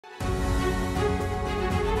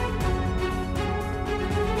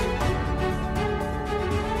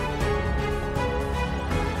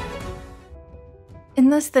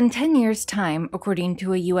less than 10 years' time, according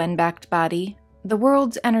to a UN-backed body, the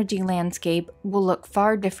world's energy landscape will look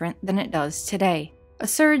far different than it does today. A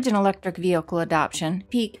surge in electric vehicle adoption,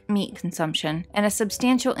 peak meat consumption, and a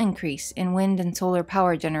substantial increase in wind and solar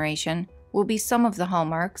power generation will be some of the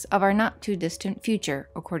hallmarks of our not-too-distant future,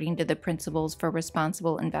 according to the Principles for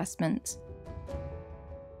Responsible Investments.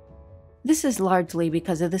 This is largely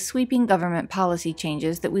because of the sweeping government policy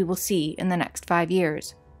changes that we will see in the next 5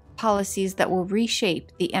 years, policies that will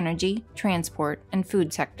reshape the energy, transport, and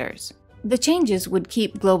food sectors. The changes would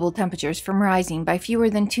keep global temperatures from rising by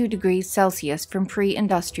fewer than 2 degrees Celsius from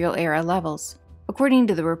pre-industrial era levels. According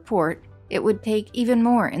to the report, it would take even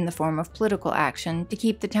more in the form of political action to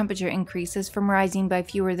keep the temperature increases from rising by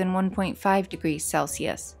fewer than 1.5 degrees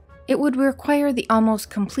Celsius. It would require the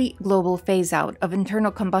almost complete global phase-out of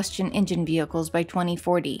internal combustion engine vehicles by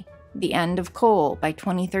 2040, the end of coal by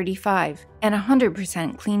 2035, and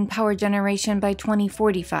 100% clean power generation by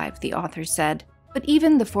 2045, the authors said. But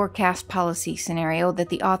even the forecast policy scenario that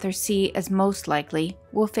the authors see as most likely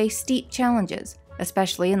will face steep challenges,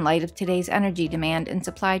 especially in light of today's energy demand and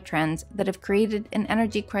supply trends that have created an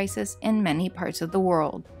energy crisis in many parts of the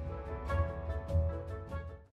world.